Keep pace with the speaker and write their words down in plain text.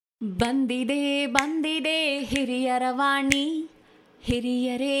ಬಂದಿದೆ ಬಂದಿದೆ ಹಿರಿಯರ ವಾಣಿ,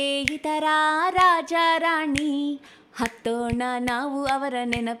 ಹಿರಿಯರೇ ಇತರ ರಾಜ ರಾಣಿ, ಹತ್ತೋಣ ನಾವು ಅವರ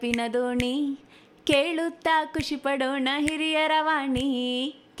ನೆನಪಿನ ದೋಣಿ, ಕೇಳುತ್ತಾ ಖುಷಿ ಪಡೋಣ ಹಿರಿಯರ ವಾಣಿ,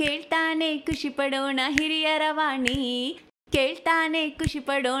 ಕೇಳ್ತಾನೆ ಖುಷಿ ಪಡೋಣ ಹಿರಿಯರ ವಾಣಿ, ಕೇಳ್ತಾನೆ ಖುಷಿ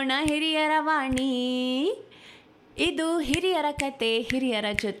ಪಡೋಣ ಹಿರಿಯರ ವಾಣಿ. ಇದು ಹಿರಿಯರ ಕತೆ ಹಿರಿಯರ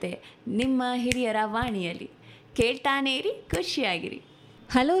ಜೊತೆ ನಿಮ್ಮ ಹಿರಿಯರ ವಾಣಿಯಲ್ಲಿ. ಕೇಳ್ತಾನೆ ಇರಿ, ಖುಷಿಯಾಗಿರಿ.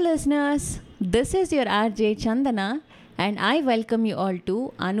 Hello listeners, this is your RJ Chandana and I welcome you all to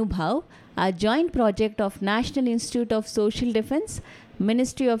Anubhav, a joint project of National Institute of Social Defence,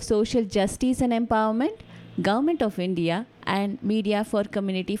 Ministry of Social Justice and Empowerment, Government of India and Media for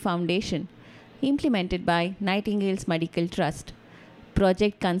Community Foundation, implemented by Nightingale's Medical Trust.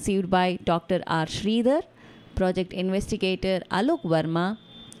 Project conceived by Dr. R. Sridhar, project investigator Alok Verma,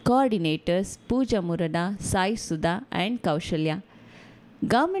 coordinators Pooja Murada, Sai Sudha and Kaushalya.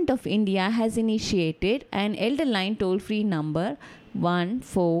 Government of India has initiated an elder line toll-free number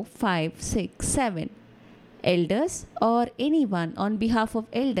 14567. Elders or anyone on behalf of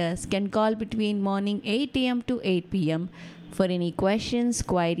elders can call between morning 8 am to 8 pm for any questions,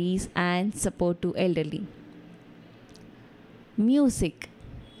 queries and support to elderly. Music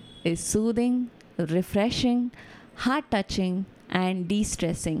is soothing, refreshing, heart-touching and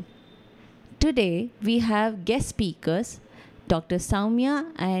de-stressing. Today we have guest speakers Dr. Soumya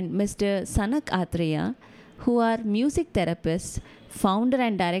and Mr. Sanak Atreya, who are music therapists, founder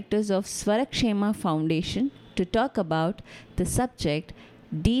and directors of Swarakshema Foundation, to talk about the subject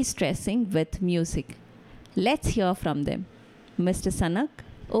de-stressing with music. Let's hear from them. Mr. Sanak,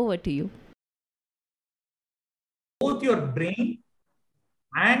 over to you. Both your brain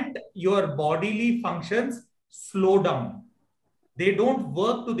and your bodily functions slow down. They don't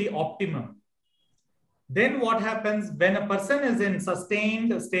work to the optimum. Then what happens when a person is in sustained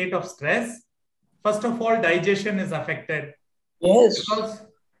state of stress? First of all, digestion is affected. Yes. Because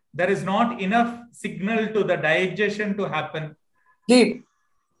there is not enough signal to the digestion to happen. Sleep.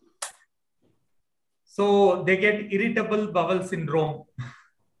 So they get irritable bowel syndrome.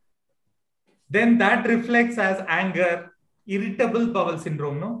 Then that reflects as anger, irritable bowel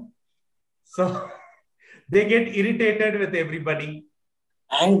syndrome, no? So they get irritated with everybody.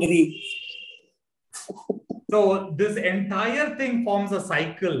 Angry. So this entire thing forms a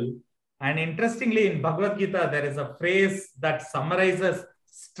cycle. And interestingly, in Bhagavad Gita, there is a phrase that summarizes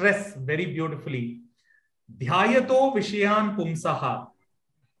stress very beautifully. Dhyayato vishayan pumsaha.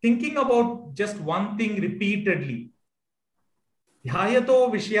 Thinking about just one thing repeatedly. Dhyayato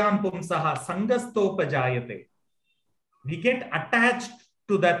vishayan pumsaha sangastopa-jayate. We get attached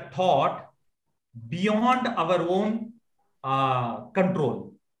to that thought beyond our own control.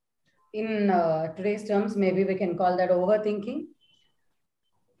 In today's terms, maybe we can call that overthinking.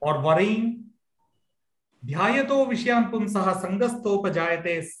 Or worrying. Dhyayato vishayan pumsaha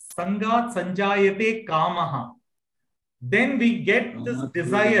sangastopa-jayate sangat sanjayate kamaha. Then we get this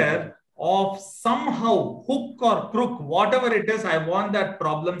desire of somehow, hook or crook, whatever it is, I want that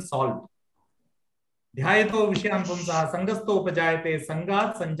problem solved. Dhyayato vishayan pumsaha sangastopa-jayate sangat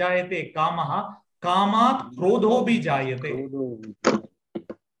sanjayate kamaha kamat krodho bhi jayate.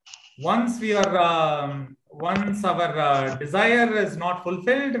 Once our desire is not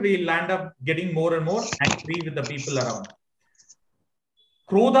fulfilled, we'll end up getting more and more angry with the people around.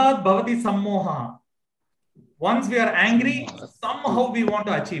 Krodhat bhavati sammoha. Once we are angry, somehow we want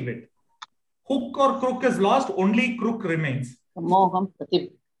to achieve it. Hook or crook is lost, only crook remains. Moham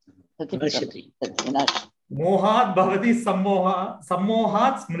pratipashati. Mohat bhavati sammoha.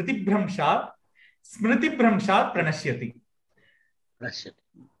 Sammohat smritibhramshat. Smritibhramshat pranashyati.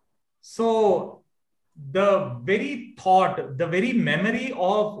 So the very thought, the very memory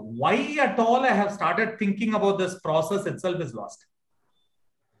of why at all I have started thinking about this process itself is lost.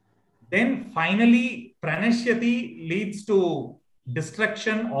 Then finally, pranashyati leads to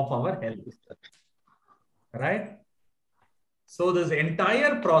destruction of our health. Right? So this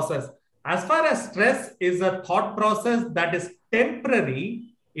entire process, as far as stress is a thought process that is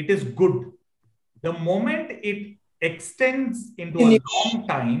temporary, it is good. The moment it extends into a long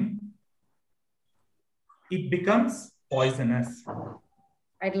time, it becomes poisonous.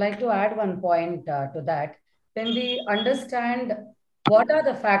 I'd like to add one point to that. When we understand what are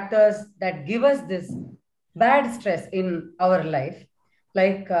the factors that give us this bad stress in our life,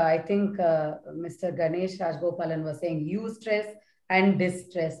 like I think Mr. Ganesh Rajgopalan was saying, eustress and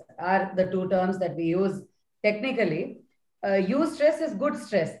distress are the two terms that we use technically. Eustress is good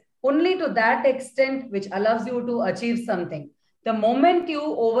stress, only to that extent which allows you to achieve something. The moment you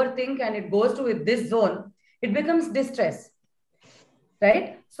overthink and it goes to this zone, it becomes distress.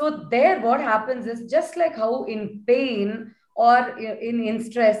 right? So there, what happens is just like how in pain or in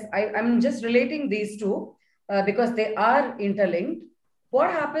stress, I'm just relating these two because they are interlinked. What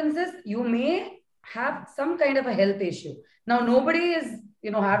happens is you may have some kind of a health issue. Now, nobody is,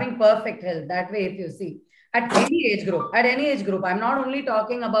 having perfect health that way. If you see at any age group, I'm not only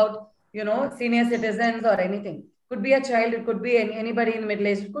talking about, senior citizens or anything. Could be a child, it could be anybody in middle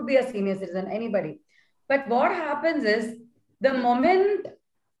age, it could be a senior citizen, anybody. But what happens is the moment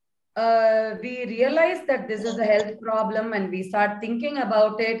we realize that this is a health problem and we start thinking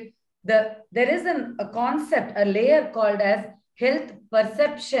about it, there is a concept, a layer called as health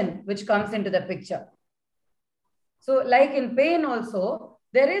perception, which comes into the picture. So like in pain also,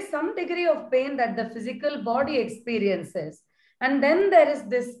 there is some degree of pain that the physical body experiences. And then there is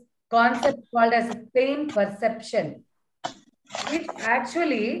this concept called as pain perception, which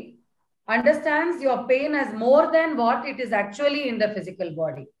actually understands your pain as more than what it is actually in the physical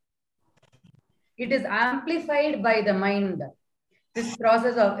body. It is amplified by the mind. This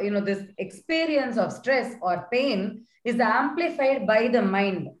process of, this experience of stress or pain is amplified by the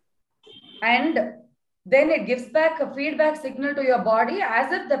mind. And then it gives back a feedback signal to your body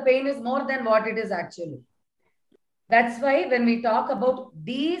as if the pain is more than what it is actually. That's why when we talk about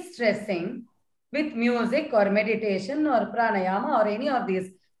de-stressing with music or meditation or pranayama or any of these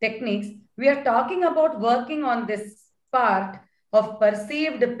techniques, we are talking about working on this part of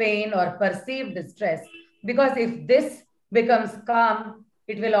perceived pain or perceived stress. Because if this becomes calm,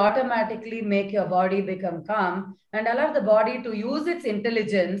 it will automatically make your body become calm and allow the body to use its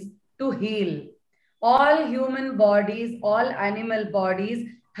intelligence to heal. All human bodies, all animal bodies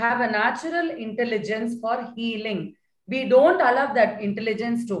have a natural intelligence for healing. We don't allow that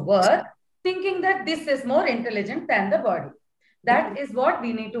intelligence to work, thinking that this is more intelligent than the body. That is what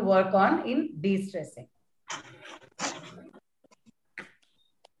we need to work on in de-stressing.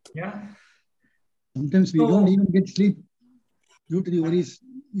 Yeah. Sometimes we don't even get sleep due to the worries.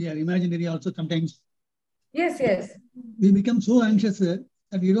 We are imaginary also sometimes. Yes, yes. We become so anxious that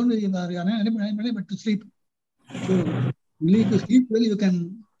we don't even are unable to sleep. So you need to sleep well. You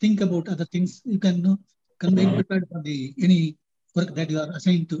can think about other things. You can be prepared for any work that you are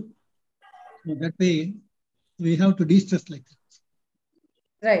assigned to. So that way, we have to de-stress like that.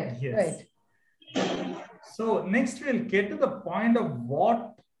 Right, Yes. right. So next we'll get to the point of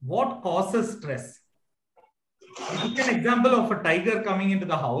what causes stress. Give an example of a tiger coming into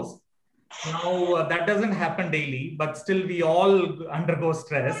the house. Now that doesn't happen daily, but still we all undergo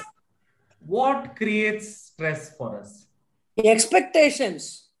stress. What creates stress for us?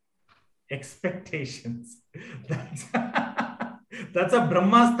 Expectations. Expectations. That's a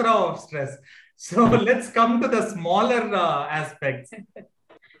Brahmastra of stress. So let's come to the smaller aspects.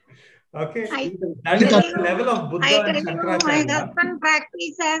 Okay. That is the level of Buddha and Shankaracharya. My husband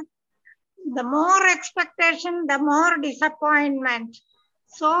practices the more expectation, the more disappointment.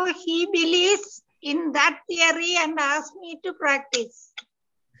 So he believes in that theory and asks me to practice.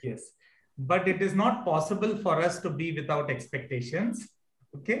 Yes. But it is not possible for us to be without expectations.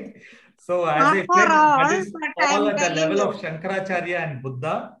 Okay. So as I said, that is all at the level of Shankaracharya and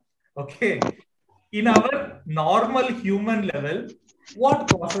Buddha. Okay. In our normal human level, what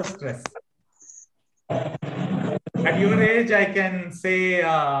causes stress? At your age, I can say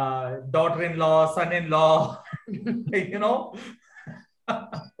daughter-in-law, son-in-law,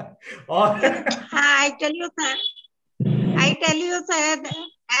 or I tell you, sir,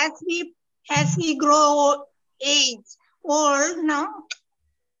 as we grow old now,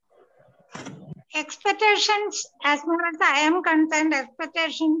 expectations, as far as I am concerned,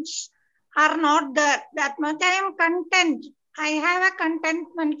 expectations are not there that much. I am content. I have a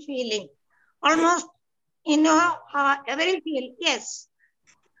contentment feeling. Almost, every field. Yes,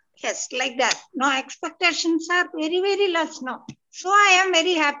 like that. No, expectations are very, very less now. So I am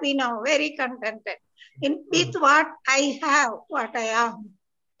very happy now, very contented with what I have, what I am.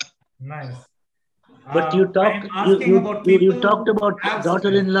 Nice. But you talked about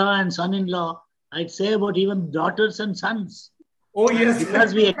daughter-in-law and son-in-law. I'd say about even daughters and sons. Oh, yes.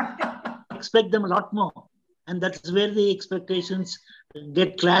 Because we expect them a lot more. And that's where the expectations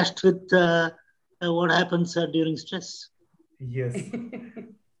get clashed with what happens during stress. Yes.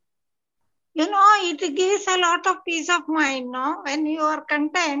 It gives a lot of peace of mind, no? When you are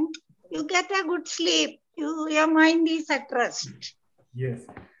content, you get a good sleep. Your mind is at rest. Yes.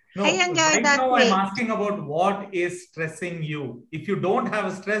 No, I enjoy right that now way. I'm asking about what is stressing you. If you don't have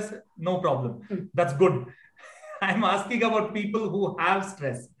a stress, no problem. That's good. I'm asking about people who have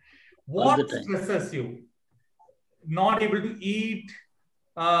stress. What stresses you? Not able to eat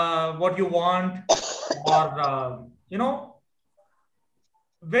what you want, or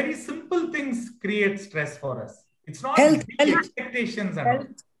very simple things create stress for us. It's not Health, big health. expectations and all.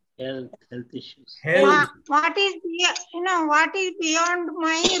 Health issues. Health. What is what is beyond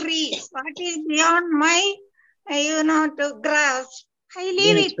my reach? What is beyond my to grasp? I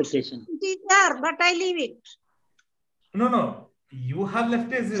leave it. Expectation. It is there, but I leave it. No. You have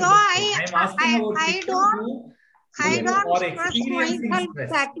left it. So I'm asking about I people don't who are stress experiencing myself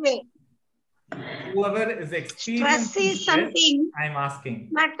stress. that way. Whoever is experiencing Stress is something, I'm asking.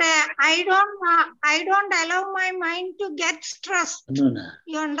 but I don't allow my mind to get stressed. No.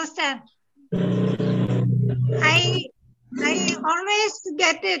 You understand? I always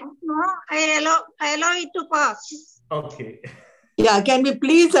get it. No, I allow it to pass. Okay. Yeah, can we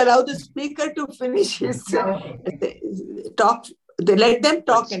please allow the speaker to finish his talk? Let them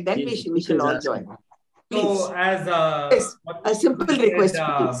talk and then we shall all join. Please. So, as a simple request,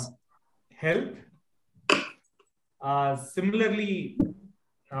 please. Health. Similarly,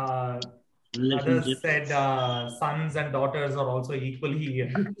 others said sons and daughters are also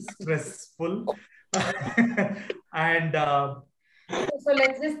equally stressful. And so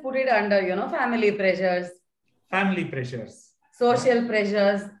let's just put it under, family pressures. Family pressures. Social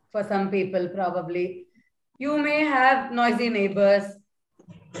pressures for some people, probably. You may have noisy neighbors.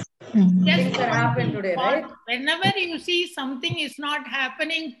 Things that happen today, right? Whenever you see something is not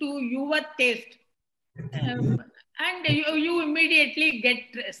happening to your taste, and you immediately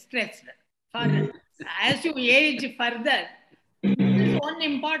get stressed. As you age further, this is one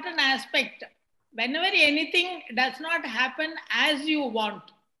important aspect. Whenever anything does not happen as you want,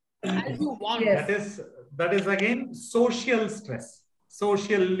 Yes. That is again social stress.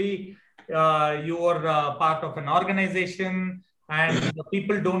 Socially, you are part of an organization and the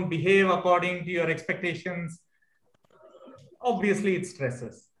people don't behave according to your expectations. Obviously, it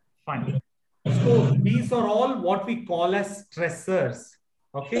stresses. Fine. So these are all what we call as stressors.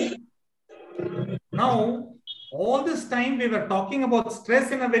 Okay. Now, all this time we were talking about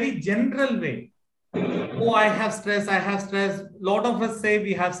stress in a very general way. Oh, I have stress. A lot of us say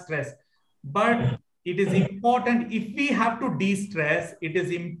we have stress. But it is important, if we have to de-stress, it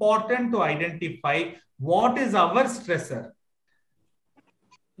is important to identify what is our stressor.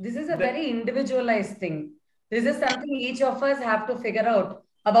 This is a very individualized thing. This is something each of us have to figure out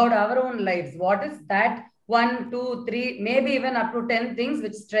about our own lives. What is that 1, 2, 3, maybe even up to 10 things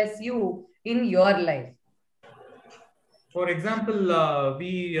which stress you in your life? For example,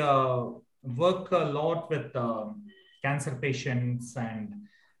 we work a lot with cancer patients, and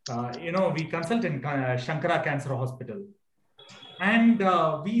we consult in Shankara Cancer Hospital, and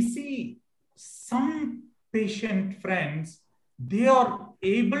we see some patient friends, they are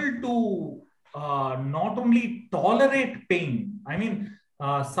able to not only tolerate pain. I mean,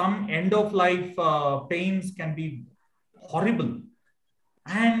 some end of life pains can be horrible,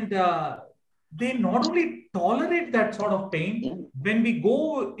 and they not only tolerate that sort of pain. When we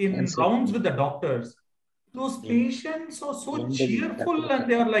go in rounds with the doctors, those patients are so cheerful, and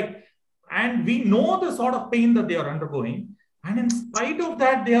they are like, and we know the sort of pain that they are undergoing, and in spite of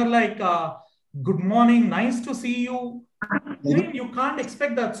that, they are like, good morning, nice to see you. I mean, you can't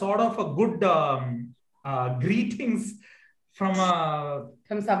expect that sort of a good greetings from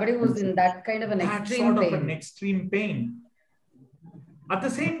somebody who's in that kind of an extreme pain. Of an extreme pain. At the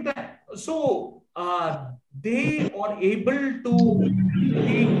same time, so they are able to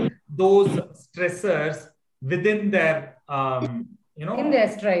take those stressors within their, in their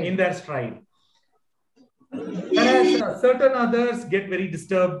stride. Whereas certain others get very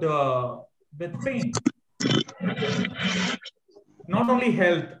disturbed with pain. Not only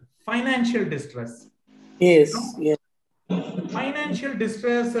health, financial distress. Yes, yes. Financial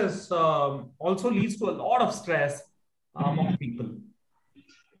distress is, also leads to a lot of stress among people.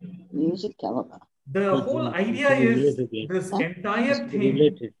 The whole idea is this entire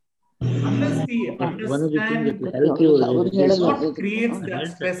thing, unless we understand what creates that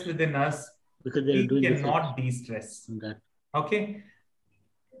stress within us, we cannot de-stress. Okay?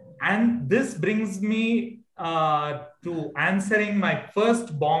 And this brings me to answering my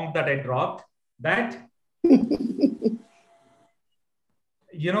first bomb that I dropped, that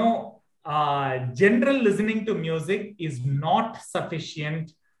general listening to music is not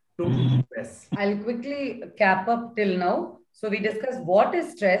sufficient to de-stress. I'll quickly cap up till now. So we discussed what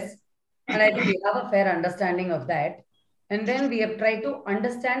is stress, and I think we have a fair understanding of that. And then we have tried to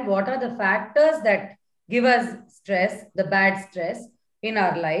understand what are the factors that give us stress, the bad stress in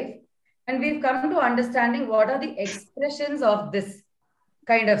our life. And we've come to understanding what are the expressions of this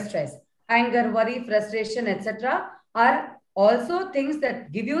kind of stress. Anger, worry, frustration, etc. are also things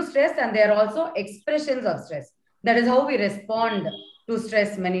that give you stress, and they are also expressions of stress. That is how we respond to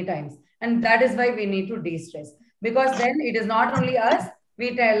stress many times. And that is why we need to de-stress. Because then it is not only us,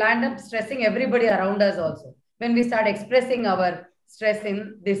 we land up stressing everybody around us also when we start expressing our stress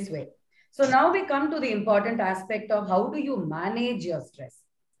in this way. So now we come to the important aspect of how do you manage your stress?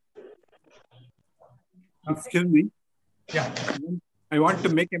 Excuse me. Yeah. I want to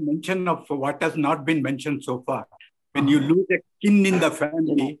make a mention of what has not been mentioned so far. When you lose a kin in the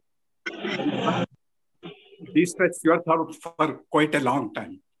family, de-stress yourself for quite a long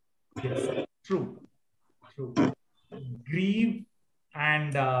time. Yes, true. Grief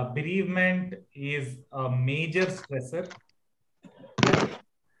and bereavement is a major stressor.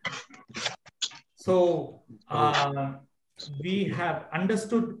 So we have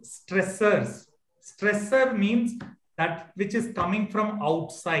understood stressors. Stressor means that which is coming from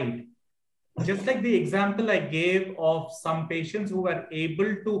outside. Just like the example I gave of some patients who were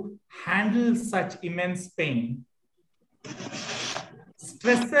able to handle such immense pain.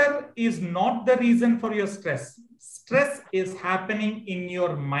 Stressor is not the reason for your stress. Stress is happening in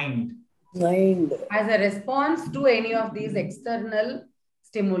your mind. As a response to any of these external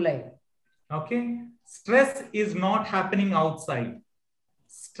stimuli. Okay. Stress is not happening outside.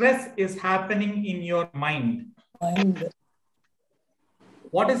 Stress is happening in your mind.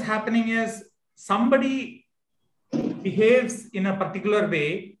 What is happening is somebody behaves in a particular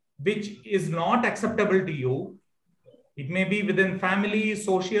way which is not acceptable to you. It may be within family,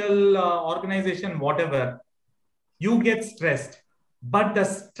 social organization, whatever. You get stressed, but the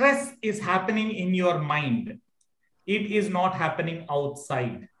stress is happening in your mind. It is not happening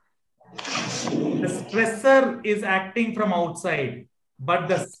outside. The stressor is acting from outside, but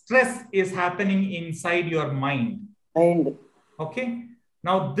the stress is happening inside your mind. Okay.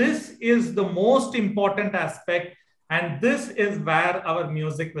 Now, this is the most important aspect, and this is where our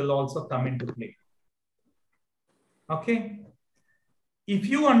music will also come into play. Okay. If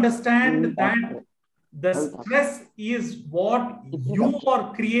you understand that the stress is what you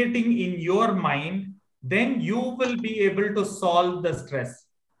are creating in your mind, then you will be able to solve the stress.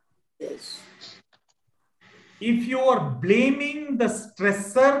 If you are blaming the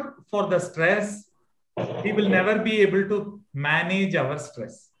stressor for the stress, we will never be able to manage our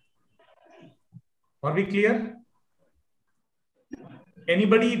stress. Are we clear?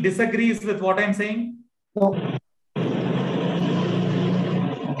 Anybody disagrees with what I'm saying? No.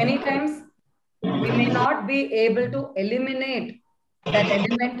 Many times we may not be able to eliminate that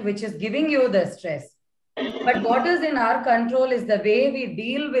element which is giving you the stress. But what is in our control is the way we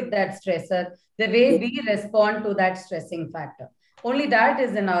deal with that stressor, the way we respond to that stressing factor. Only that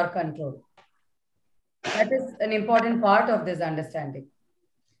is in our control. That is an important part of this understanding.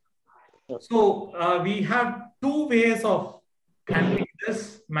 So we have two ways of handling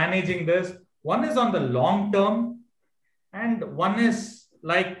this, managing this. One is on the long term, and one is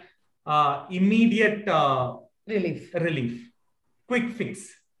like immediate relief, quick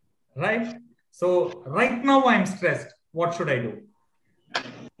fix, right? So right now I'm stressed. What should I do?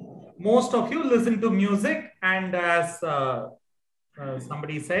 Most of you listen to music, and as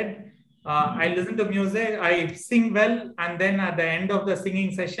somebody said, I listen to music, I sing well, and then at the end of the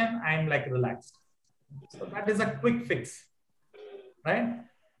singing session, I'm like relaxed. So that is a quick fix, right?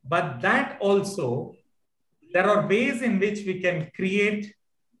 But that also, there are ways in which we can create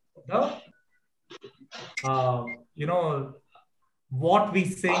the, what we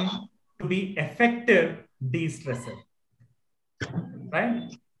sing to be effective de-stressor,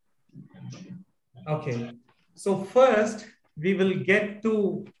 right? Okay. So first, we will get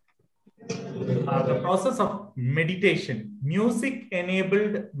to the process of meditation,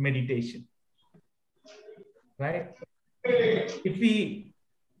 music-enabled meditation, right?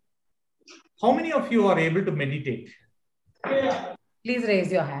 How many of you are able to meditate? Please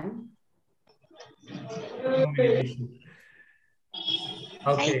raise your hand. No meditation.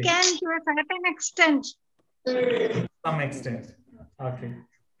 Okay. I can to a certain extent. Some extent. Okay.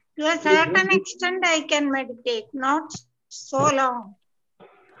 To a certain extent, I can meditate, not so long.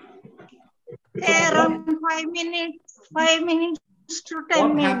 Around 5 minutes to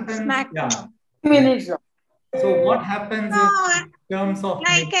 10 minutes maximum. Yeah. Minutes. So what happens in terms of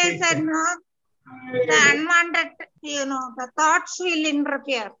like meditation? I said, no, the unwanted, the thoughts will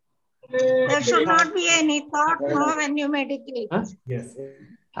interfere. There should not be any thought when you meditate. Yes.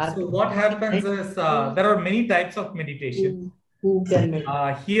 So what happens is there are many types of meditation.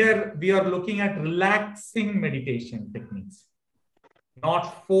 Here we are looking at relaxing meditation techniques,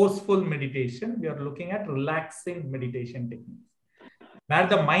 not forceful meditation. We are looking at relaxing meditation techniques, where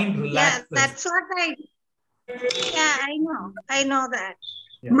the mind relaxes. Yeah, that's what I know that.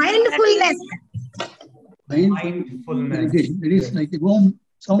 Yeah. Mindfulness. Mindfulness. meditation. It is like the Om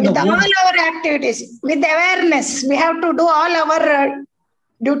sound With of all Om. our activities, with awareness, we have to do all our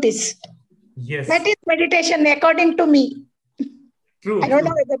duties. Yes. That is meditation, according to me. True. I don't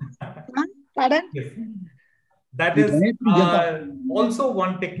know true. whether. Huh? Pardon? Yes. That The is Gayatri Japa. also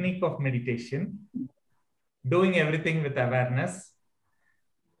one technique of meditation, doing everything with awareness.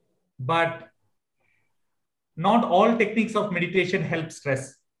 But not all techniques of meditation help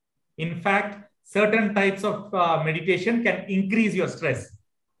stress. In fact, certain types of meditation can increase your stress.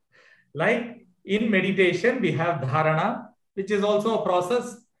 Like in meditation, we have dharana, which is also a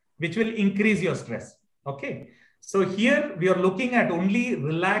process which will increase your stress. Okay. So here we are looking at only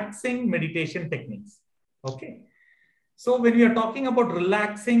relaxing meditation techniques. Okay. So when we are talking about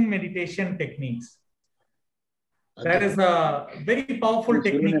relaxing meditation techniques, there is a very powerful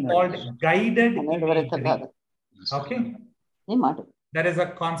technique called guided imagery. Okay. There is a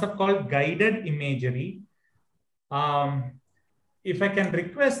concept called guided imagery. If I can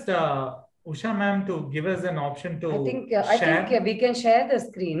request Usha ma'am to give us an option to I think we can share the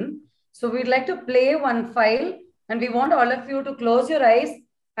screen. So we'd like to play one file, and we want all of you to close your eyes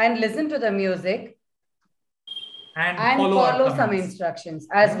and listen to the music and follow some instructions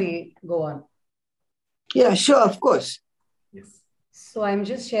as we go on. Yeah, sure, of course. Yes. So I'm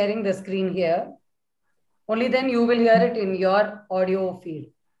just sharing the screen here. Only then you will hear it in your audio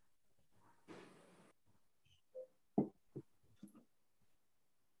feed.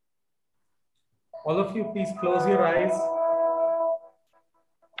 All of you, please close your eyes.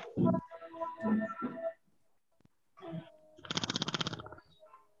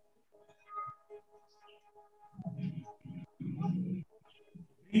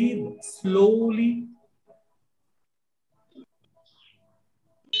 Breathe slowly.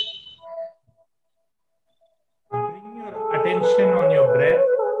 Bring your attention on your breath.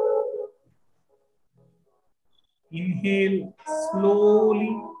 Inhale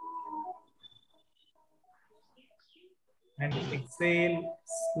slowly and exhale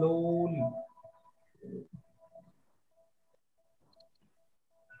slowly.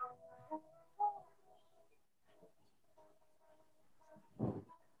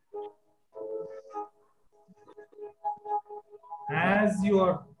 As you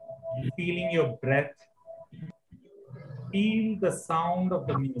are feeling your breath, feel the sound of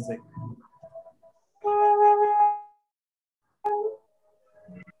the music.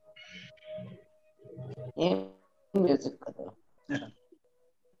 Music.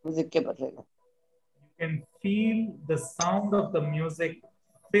 Music ke badlega. You can feel the sound of the music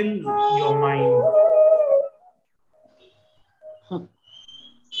fill your mind.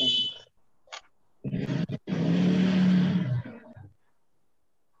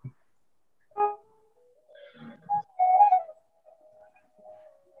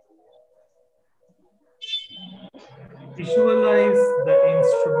 Visualize the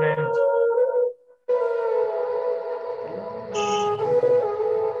instrument.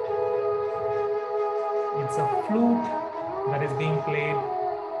 It's a flute that is being played.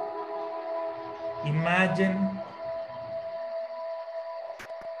 Imagine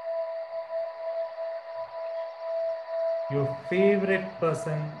your favorite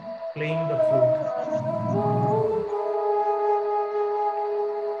person playing the flute.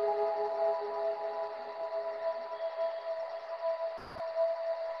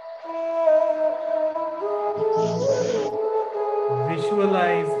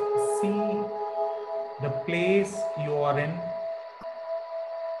 Visualize, see the place you are in.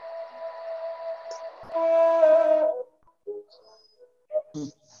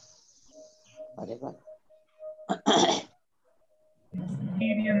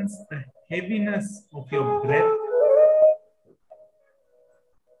 Experience the heaviness of your breath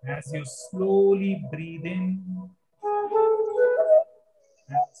as you slowly breathe in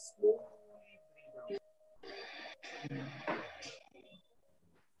and slowly breathe out.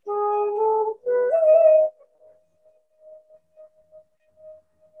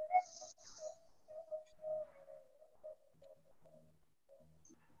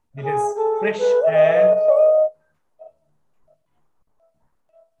 It is fresh air.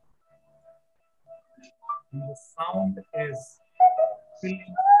 And the sound is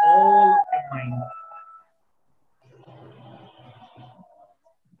filling all of your mind.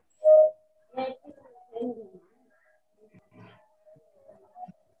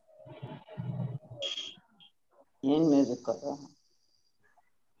 In music.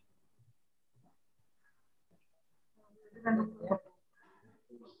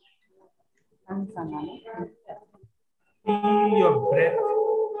 Feel your breath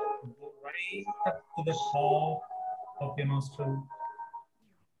go right up to the top of your nostril.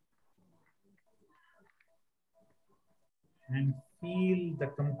 and feel the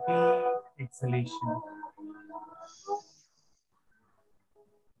complete exhalation.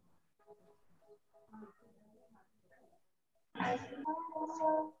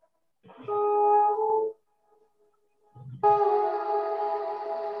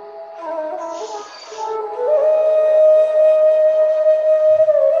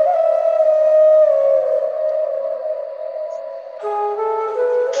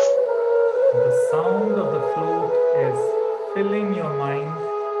 The sound of the flute is filling your mind.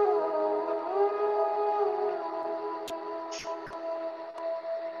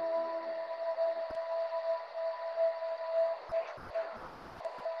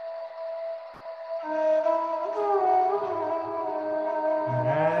 And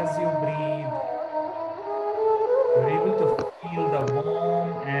as you breathe, you're able to feel the warm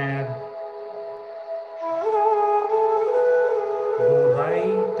air go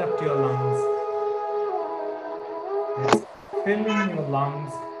right up to your lungs. It's filling your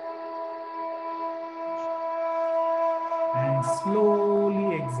lungs and slowly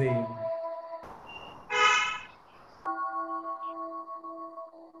exhale.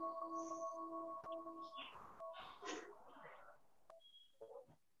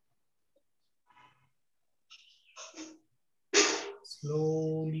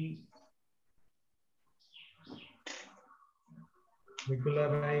 Slowly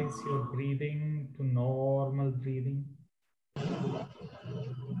regularize your breathing to normal breathing.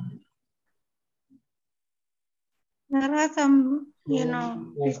 There are some,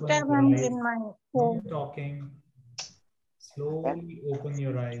 Open disturbance your in eyes. my When home. you're talking, slowly open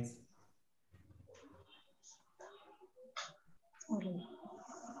your eyes.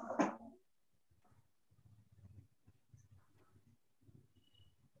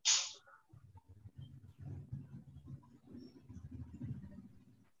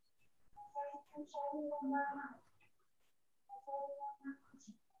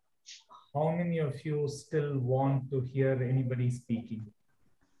 How many of you still want to hear anybody speaking?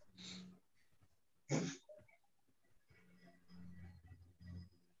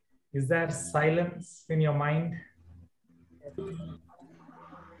 Is there silence in your mind?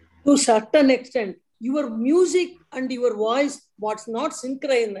 To a certain extent, your music and your voice was not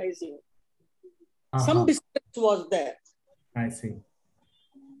synchronizing. Some distance was there. I see.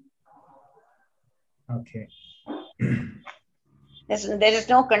 Okay. There is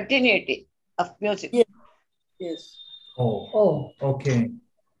no continuity of music. Yes. Oh, okay.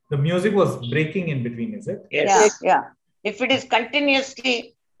 The music was breaking in between, is it? Yeah. If it is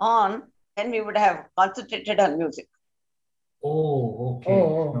continuously on, then we would have concentrated on music. Oh, okay.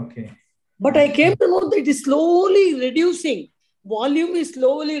 Okay. But I came to know that it is slowly reducing. Volume is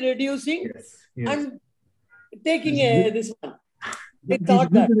slowly reducing and taking this one. I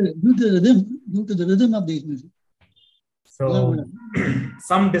thought that. Due to the rhythm of these music. So,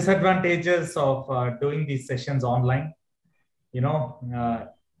 some disadvantages of doing these sessions online,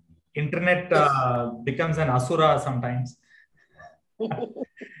 internet becomes an asura sometimes.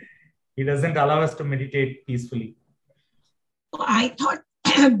 It doesn't allow us to meditate peacefully. I thought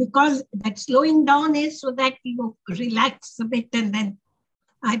because that slowing down is so that you relax a bit, and then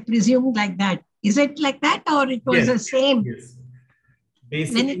I presumed like that. Is it like that, or it was the same? Yes.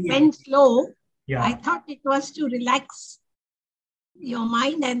 Basically, When it went slow, yeah. I thought it was to relax your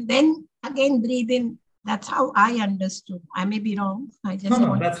mind and then again breathe in. That's how I understood. I may be wrong. I just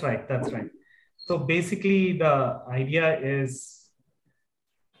No, that's right. That's right. So basically, the idea is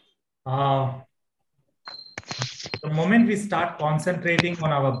the moment we start concentrating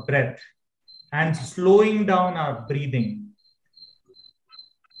on our breath and slowing down our breathing,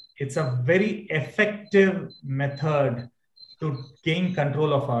 it's a very effective method to gain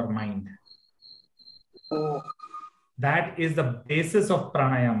control of our mind. That is the basis of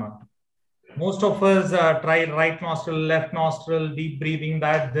pranayama. Most of us try right nostril, left nostril, deep breathing,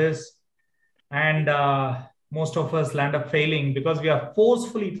 this, and most of us land up failing because we are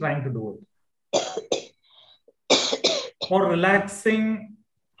forcefully trying to do it. For relaxing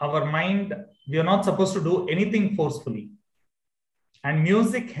our mind, we are not supposed to do anything forcefully. And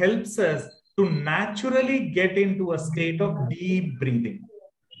music helps us to naturally get into a state of deep breathing.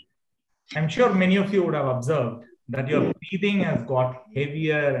 I'm sure many of you would have observed that your breathing has got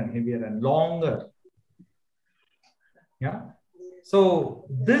heavier and heavier and longer. Yeah. So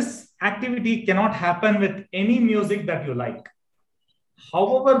this activity cannot happen with any music that you like.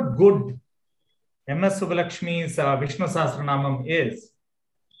 However good M.S. Subbulakshmi's Vishnu Sahasranamam is,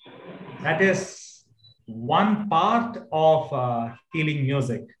 that is one part of healing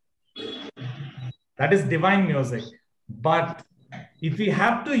music. That is divine music. But if we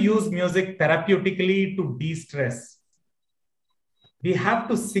have to use music therapeutically to de-stress, we have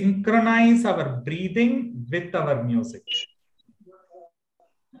to synchronize our breathing with our music.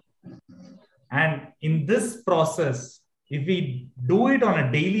 And in this process, if we do it on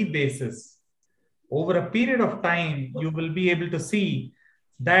a daily basis, over a period of time, you will be able to see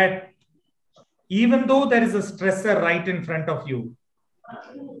that even though there is a stressor right in front of you,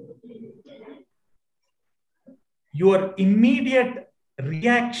 your immediate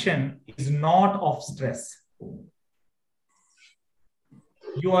reaction is not of stress.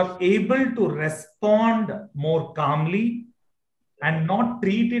 You are able to respond more calmly and not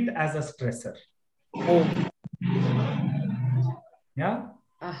treat it as a stressor. Yeah?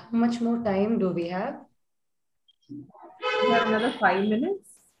 How much more time do we have? We have another 5 minutes.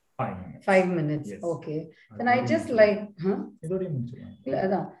 5 minutes. 5 minutes. Yes. Okay. Then I just like,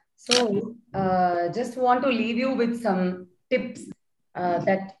 So just want to leave you with some tips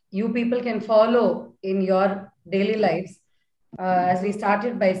that you people can follow in your daily lives. As we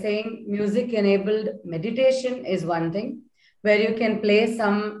started by saying, music-enabled meditation is one thing, where you can play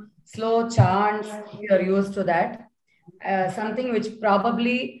some slow chants, you're used to that. Something which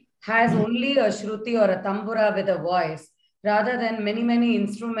probably has only a shruti or a tambura with a voice, rather than many, many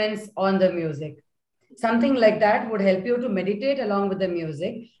instruments on the music. Something like that would help you to meditate along with the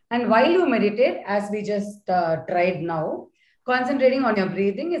music. And while you meditate, as we just tried now, concentrating on your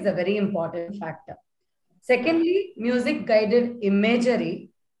breathing is a very important factor. Secondly, music-guided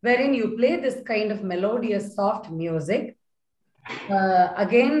imagery, wherein you play this kind of melodious, soft music.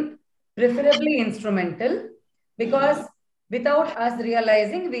 Again, preferably instrumental, because without us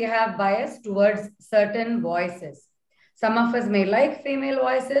realizing, we have bias towards certain voices. Some of us may like female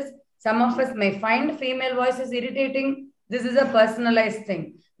voices. Some of us may find female voices irritating. This is a personalized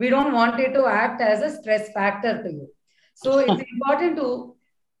thing. We don't want it to act as a stress factor to you. So it's important to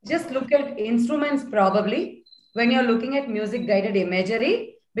just look at instruments probably when you're looking at music-guided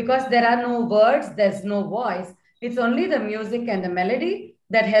imagery, because there are no words, there's no voice. It's only the music and the melody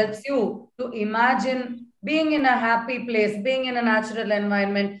that helps you to imagine being in a happy place, being in a natural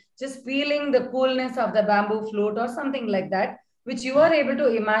environment, just feeling the coolness of the bamboo flute or something like that, which you are able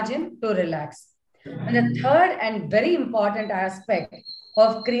to imagine to relax. And the third and very important aspect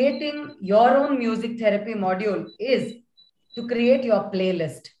of creating your own music therapy module is to create your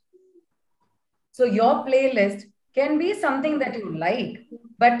playlist. So your playlist can be something that you like,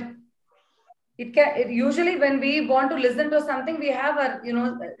 but usually when we want to listen to something, we have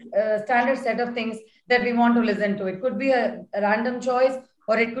a standard set of things that we want to listen to. It could be a random choice,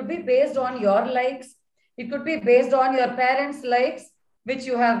 or it could be based on your likes. It could be based on your parents' likes, which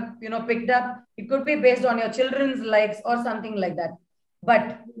you have picked up. It could be based on your children's likes or something like that.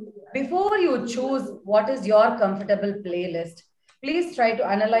 But before you choose what is your comfortable playlist, please try to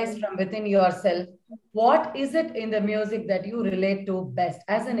analyze from within yourself, what is it in the music that you relate to best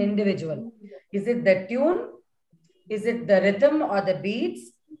as an individual? Is it the tune? Is it the rhythm or the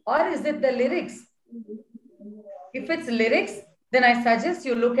beats? Or is it the lyrics? If it's lyrics, then I suggest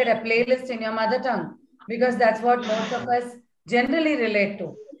you look at a playlist in your mother tongue, because that's what most of us generally relate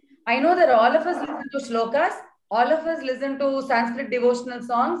to. I know that all of us listen to shlokas, all of us listen to Sanskrit devotional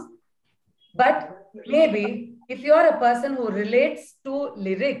songs, but maybe if you are a person who relates to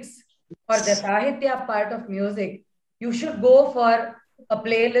lyrics or the sahitya part of music, you should go for a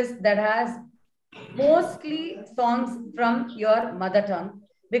playlist that has mostly songs from your mother tongue,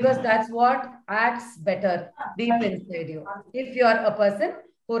 because that's what acts better deep inside you. If you are a person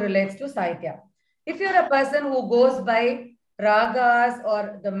who relates to sahitya. If you're a person who goes by ragas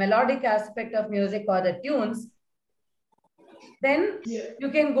or the melodic aspect of music or the tunes, then you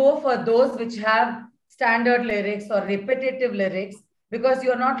can go for those which have standard lyrics or repetitive lyrics, because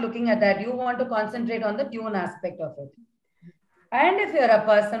you're not looking at that. You want to concentrate on the tune aspect of it. And if you're a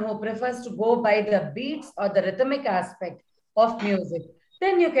person who prefers to go by the beats or the rhythmic aspect of music,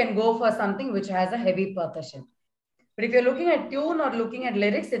 then you can go for something which has a heavy percussion. But if you're looking at tune or looking at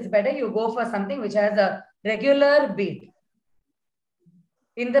lyrics, it's better you go for something which has a regular beat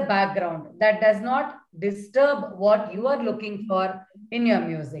in the background that does not disturb what you are looking for in your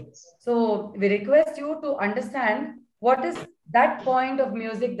music. So we request you to understand what is that point of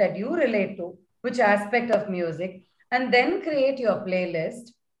music that you relate to, which aspect of music, and then create your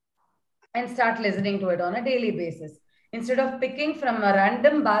playlist and start listening to it on a daily basis. Instead of picking from a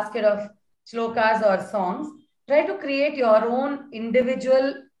random basket of shlokas or songs, try to create your own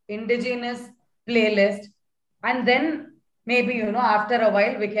individual, indigenous playlist. And then maybe, after a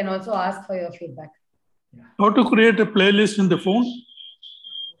while, we can also ask for your feedback. How to create a playlist in the phone?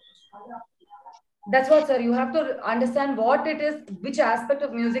 That's what, sir. You have to understand what it is, which aspect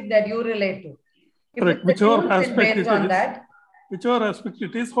of music that you relate to. If Correct. it's the Whichever tunes, aspect based it on is. that. whichever aspect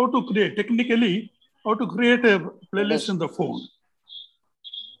it is, how to create, technically, how to create a playlist in the phone.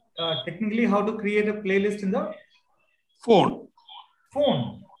 Technically, how to create a playlist in the phone.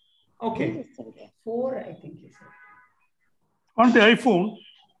 Phone. Okay. 4, I think he said. On the iPhone.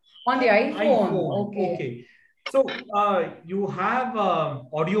 On the iPhone. Okay. So you have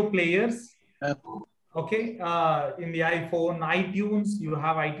audio players. Okay. In the iPhone, iTunes, you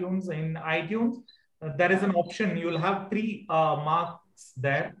have iTunes. In iTunes, there is an option. You will have 3 marks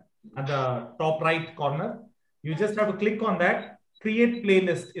there at the top right corner. You just have to click on that. Create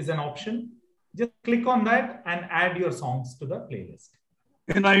playlist is an option. Just click on that and add your songs to the playlist.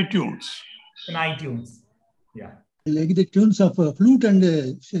 In iTunes. In iTunes. Yeah. Like the tunes of flute and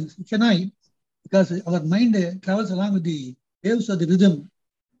Chennai, because our mind travels along with the waves of the rhythm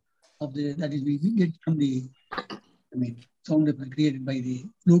of the that is we get from the sound created by the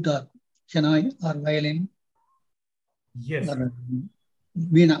flute or Chennai or violin. Yes. Or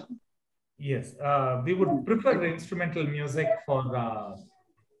veena. Yes. We would prefer instrumental music for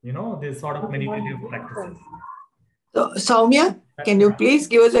this sort of meditative practices. So, Soumya, can you please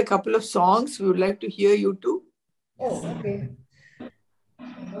give us a couple of songs? We would like to hear you too. Oh, okay.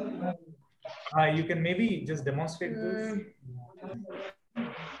 You can maybe just demonstrate this.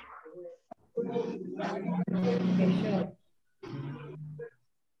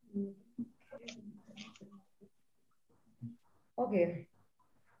 Okay.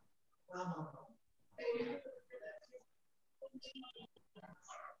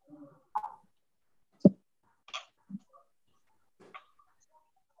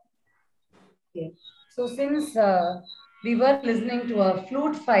 Okay. So since we were listening to a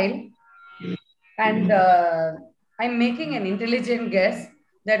flute file, and I'm making an intelligent guess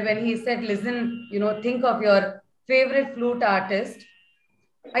that when he said, listen, think of your favorite flute artist,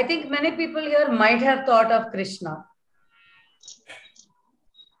 I think many people here might have thought of Krishna.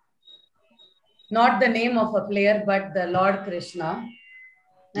 Not the name of a player, but the Lord Krishna.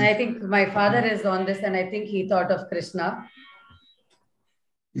 And I think my father is on this, and I think he thought of Krishna.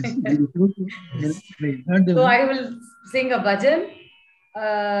 So I will sing a bhajan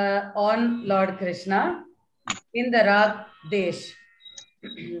on Lord Krishna in the Rag Desh.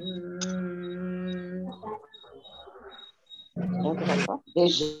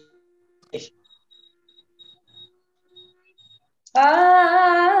 This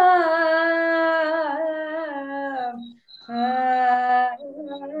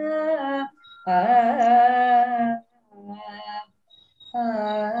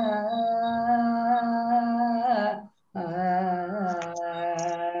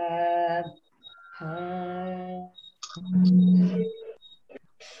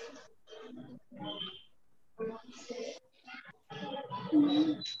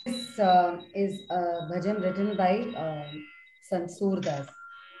is a bhajan written by Sant Sur Das.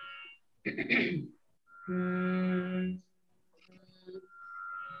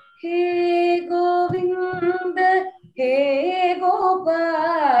 He Govind, He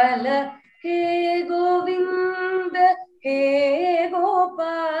Gopal, He Govind, He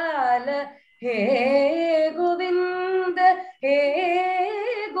Gopal, He Govind, He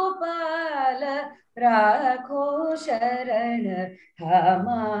Gopal, राखो शरण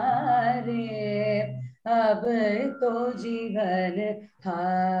हमारे अब तो जीवन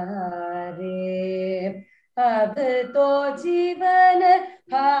हारे अब तो जीवन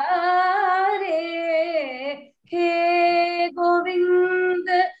हारे हे गोविंद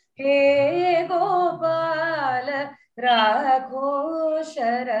हे गोपाल राखो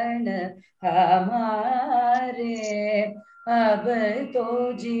शरण हमारे अब तो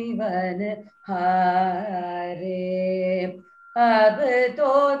जीवन हारे अब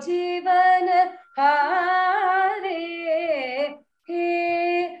तो जीवन हारे हे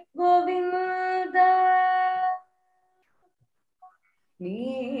गोविंद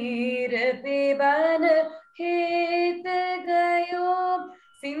नीर पिबन खेत गयो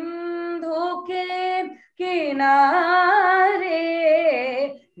सिंधु के किनारे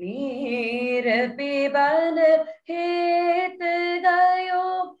नीर पिबन हेत गयो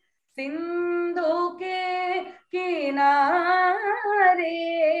सिंधु के किनारे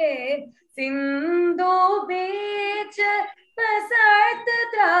सिंधु बीच बसत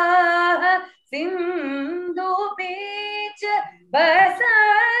था सिंधु बीच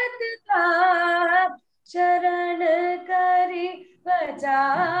बसत था शरण करी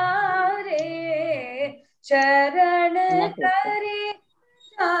बचारे शरण करी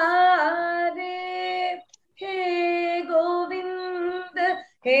बचारे हे गोविंद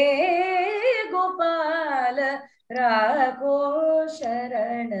हे गोपाल राखो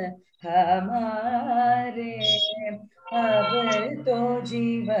शरण हमारे अब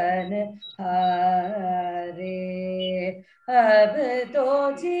जीवन हारे, अब तो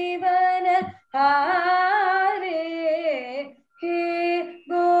जीवन हारे, हे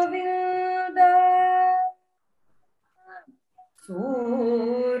गोविंद।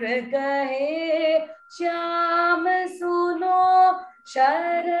 सूर कहे श्याम सुनो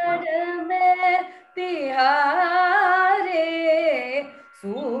शरण में तिहारे,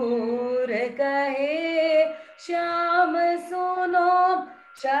 सूर कहे श्याम सुनो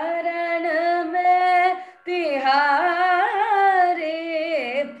शरण में तिहारे,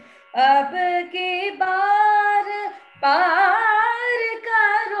 अब की बार पार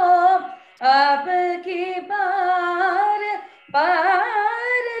करो, अब की बार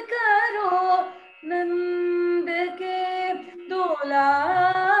पार करो, नंद के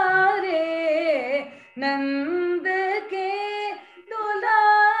दुलारे, नंद के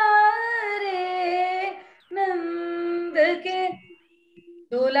दुलारे, नंद के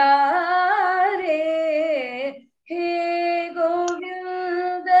दुलारे, हे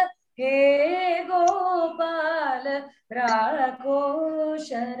गोविंद हे गोपाल, राखो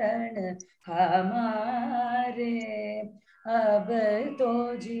शरण हमारे, अब तो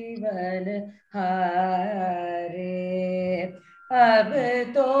जीवन हारे, अब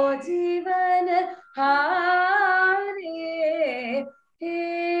तो जीवन हारे, हे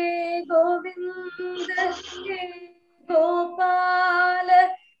गोविंद हे गोपाल,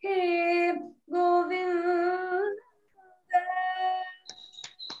 हे Govind.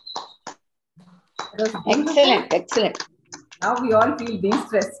 Excellent, excellent. Now we all feel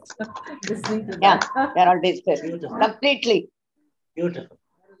de-stressed listening to Yeah, that. they're all de-stressed. Completely. Beautiful.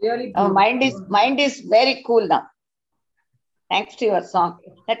 Really Our mind is very cool now. Thanks to your song.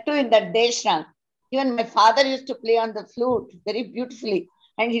 That too in that Deshrang. Even my father used to play on the flute very beautifully.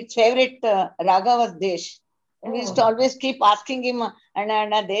 And his favorite raga was Desh. And we used to always keep asking him, and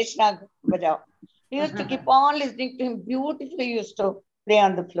Deshrang bajao. We used to keep on listening to him. Beautifully used to play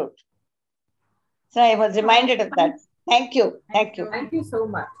on the flute. So I was reminded of that. Thank you. Thank you. Thank you so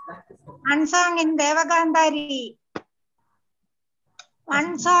much. One song in Devagandhari.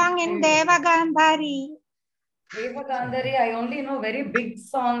 One song in Devagandhari. Devagandhari, I only know very big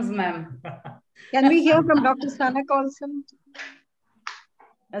songs, ma'am. Can we hear from Dr. Sanak also?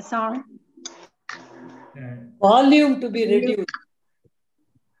 A song? Volume to be reduced.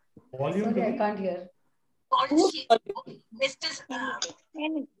 Volume Sorry, I can't hear. Mr.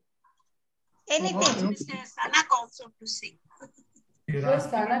 Anything. Mr. Sanak also to sing. First,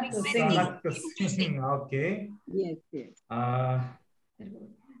 Sanak to sing. Sanak to sing. Okay. Yes, yes.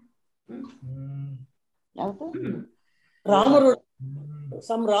 Ramaru,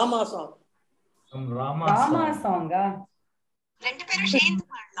 some Rama song. Some Rama song.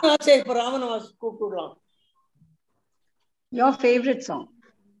 Say for Ramanavas Kukuram. Your favorite song?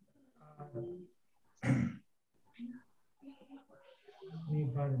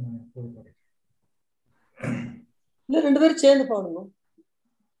 ரெண்டு பேரும் சேர்ந்து பாடணும்.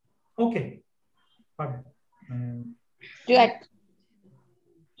 Okay. Pardon. Duet.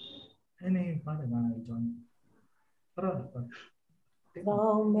 Any pardon, I join.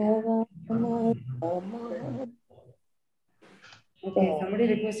 Okay, somebody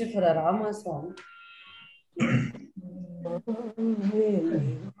requested for a Rama song.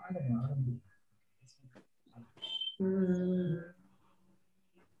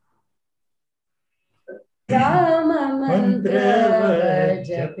 Ram मंत्र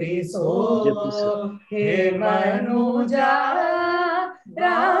जपिसो हे मनुजा,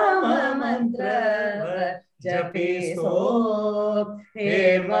 राम मंत्र जपिसो हे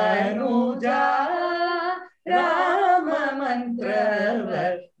मनुजा, राम मंत्र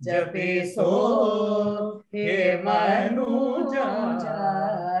जपिसो हे मनुजा,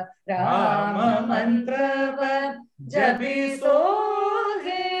 राम मंत्र जपिसो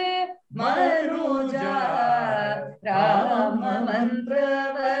हे मनुजा, राम मंत्र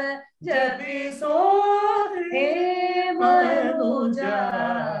जपिसो हे मनुजा,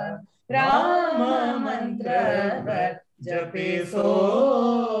 राम मंत्र जपिसो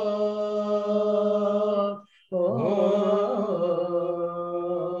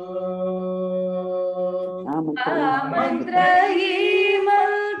मंत्र ही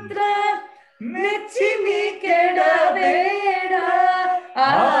मंत्र ಮೆಚ್ಚಿನಿ ಕೆಡಬೇಡ, ಆ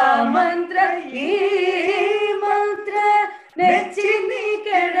ಮಂತ್ರ ಈ ಮಂತ್ರ ಮೆಚ್ಚಿನಿ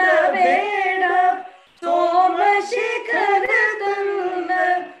ಕೆಡಬೇಡ, ಸೋಮಶೇಖರ ತನ್ನ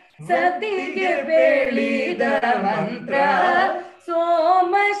ಸತಿಗೆ ಬೆಳಿದ ಮಂತ್ರ,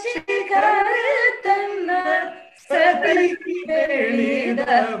 ಸೋಮಶೇಖರ ತನ್ನ ಸತಿಗೆ ಬೆಳಿದ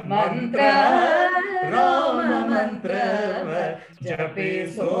ಮಂತ್ರ, राम मंत्रव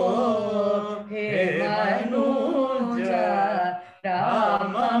जपिसो हे मनुजा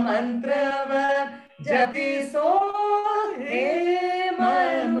राम मंत्रव जपिसो हे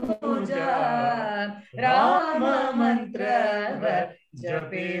मनुजा राम मंत्रव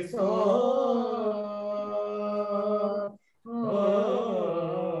जपिसो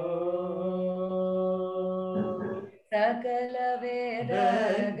सकल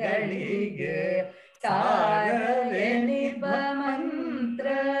वेदಗಳಿಗೆ ಸಾರವೆನಿಪ ಮಂತ್ರ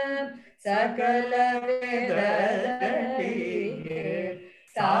सकल वेदಗಳಿಗೆ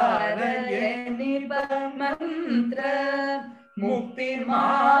ಸಾರವೆನಿಪ ಮಂತ್ರ ಮುಕ್ತಿ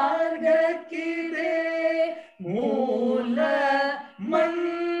ಮಾರ್ಗಕ್ಕಿದೆ ಮೂಲ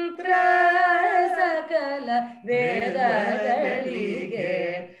ಮಂತ್ರ सकल ವೇದಗಳಿಗೆ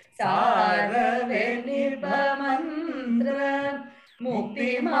ಸಾರವೆನಿಪ ಮಂತ್ರ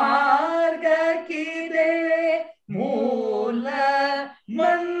ಮುಕ್ತಿ ಮಾರ್ಗಕ್ಕಿದೆ ಮೂಲ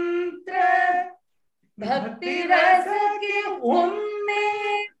ಮಂತ್ರ ಭಕ್ತಿ ರಸಕ್ಕೆ ಒಮ್ಮೆ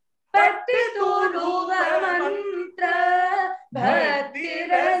ಪಟ್ಟಿ ತೋರುವ ಮಂತ್ರ ಭಕ್ತಿ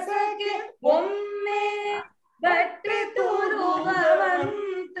ರಸಕ್ಕೆ ಒಮ್ಮೆ ಪಟ್ಟಿ ತೋರುವ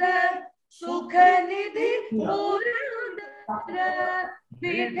ಮಂತ್ರ ಸುಖ ನಿಧಿ ಪೂರ್ಣೋದರ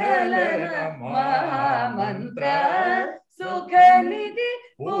ವಿಠಲನ ಮಹಾಮಂತ್ರ ಸುಖ ನಿಧಿ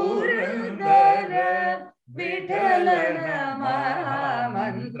ಪೂರ್ಣೋದರ ವಿಠಲನ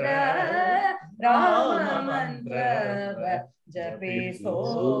ಮಹಾಮಂತ್ರ ರಾಮ ಮಂತ್ರವ ಜಪಿಸೋ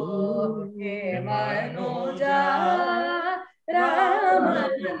ಹೇ Manoj Rama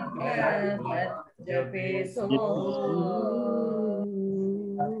ಮಂತ್ರವ ಜಪಿಸೋ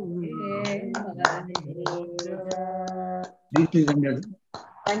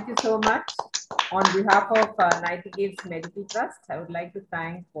Thank you so much. On behalf of Nightingale's Medical Trust, I would like to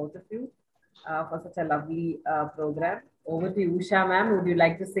thank both of you for such a lovely program. Over to you, Usha ma'am. Would you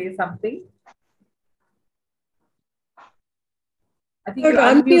like to say something? I think you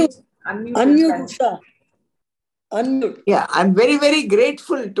unmute. Unmute, Usha. Unmute. Yeah, I'm very, very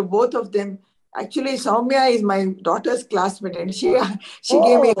grateful to both of them. Actually, Soumya is my daughter's classmate and she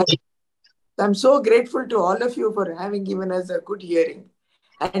gave me a... I'm so grateful to all of you for having given us a good hearing.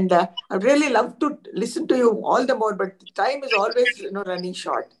 And I'd really love to listen to you all the more, but time is always running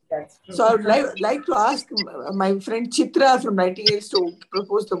short. So I would like to ask my friend Chitra from Nightingales to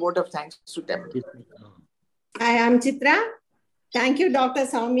propose the vote of thanks to them. Hi, I'm Chitra. Thank you, Dr.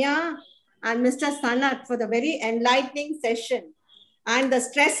 Soumya and Mr. Sanat for the very enlightening session and the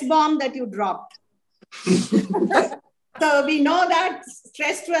stress bomb that you dropped. So we know that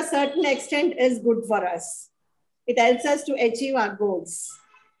stress to a certain extent is good for us. It helps us to achieve our goals.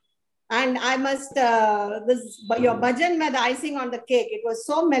 And I must, your bhajan with the icing on the cake, it was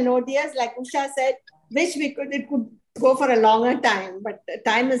so melodious. Like Usha said, wish it could go for a longer time, but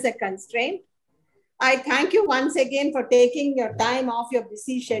time is a constraint. I thank you once again for taking your time off your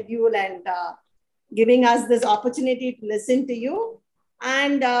busy schedule and giving us this opportunity to listen to you.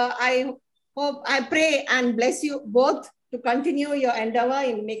 And I pray and bless you both to continue your endeavor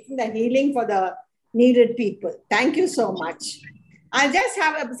in making the healing for the needed people. Thank you so much. I'll just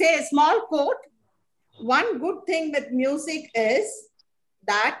say a small quote. One good thing with music is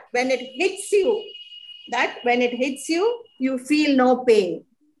that when it hits you, you feel no pain.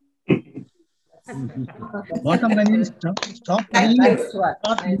 Bottom line is stop worrying and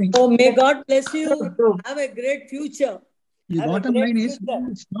start living. Oh, may God bless you. Have a great future. The bottom line is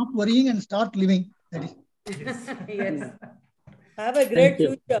stop worrying and start living. That is. Yes. Have a great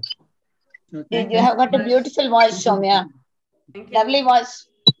future. You have got a beautiful voice, Soumya. Lovely voice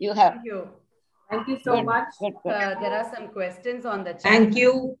you have. Thank you. Thank you so much. There are some questions on the chat. Thank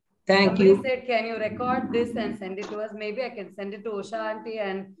you. Thank you. Somebody said, can you record this and send it to us? Maybe I can send it to Usha auntie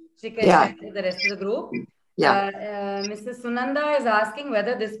and she can send it to the rest of the group. Yeah. Mrs. Sunanda is asking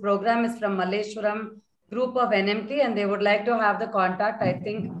whether this program is from Malleshwaram group of NMT and they would like to have the contact. I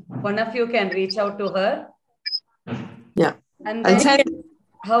think one of you can reach out to her. Yeah. And then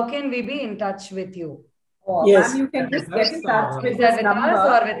how can we be in touch with you? Oh, yes. You can just get in touch with this number. Us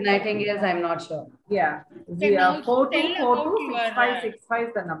or with Nightingales, I'm not sure. Yeah. The 42426565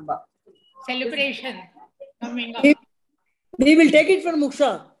 is the number. Celebration coming up. We will take it from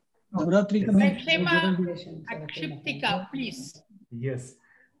Muksha. Akshiptika, please. Yes.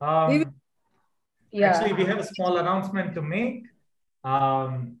 Actually, we have a small announcement to make.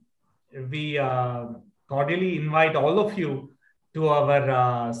 We cordially invite all of you to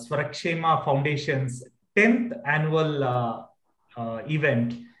our Swarakshema Foundation's 10th annual event,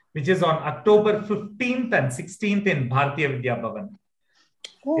 which is on October 15th and 16th in Bharatiya Vidya Bhavan.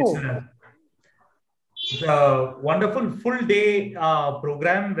 the wonderful full day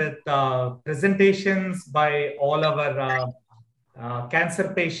program with presentations by all our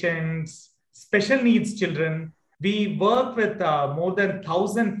cancer patients, special needs children. We work with more than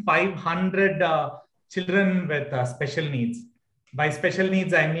 1,500 children with special needs. By special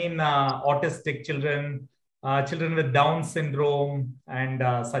needs, I mean autistic children, children with Down syndrome, and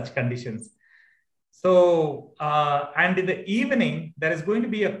such conditions. So, and in the evening, there is going to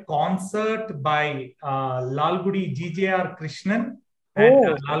be a concert by Lalgudi GJR Krishnan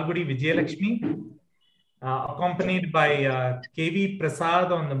and Lalgudi Vijayalakshmi, accompanied by KV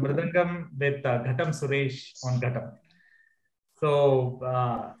Prasad on the Mridangam with Ghatam Suresh on Ghatam. So,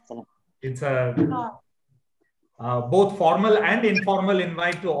 it's a both formal and informal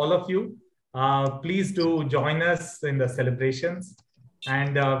invite to all of you. Please do join us in the celebrations.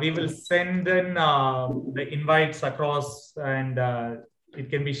 And we will send in the invites across, and it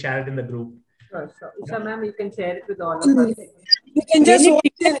can be shared in the group. Sure. Usha ma'am, you can share it with all of us. We can just walk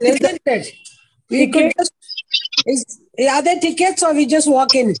in, isn't it? We could just, are there tickets or we just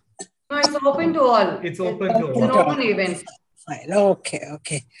walk in? No, it's open to all. It's open to all. It's an open event. Fine.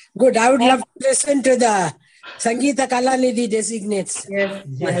 Okay. Good. I would love to listen to the Sangeeta Kalanidhi designates. Yes.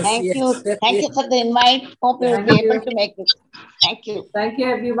 Thank you. Thank you for the invite. Hope you will be able to make it. Thank you. Thank you,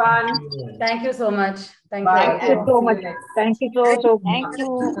 everyone. Thank you so much. Thank Bye. you. Thank you so much. Thank you so much. Thank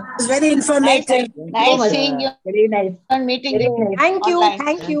you. It's very informative. Nice seeing you. Very nice. And meeting Very you. nice. Thank you. online.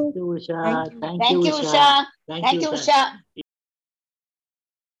 Thank you. Usha. Thank you, Usha. Thank you, Usha.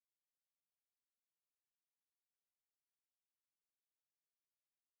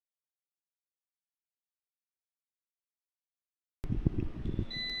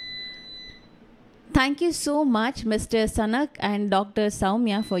 Thank you so much, Mr. Sanak and Dr.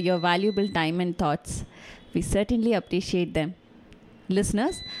 Soumya, for your valuable time and thoughts. We certainly appreciate them.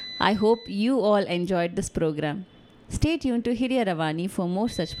 Listeners, I hope you all enjoyed this program. Stay tuned to Hiriya Ravani for more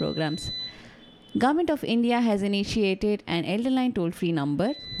such programs. Government of India has initiated an Elderline toll-free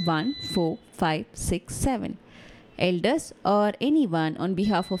number 14567. Elders or anyone on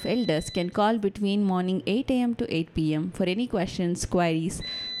behalf of elders can call between morning 8 a.m. to 8 p.m. for any questions, queries,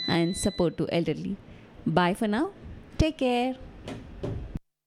 and support to elderly. Bye for now. Take care.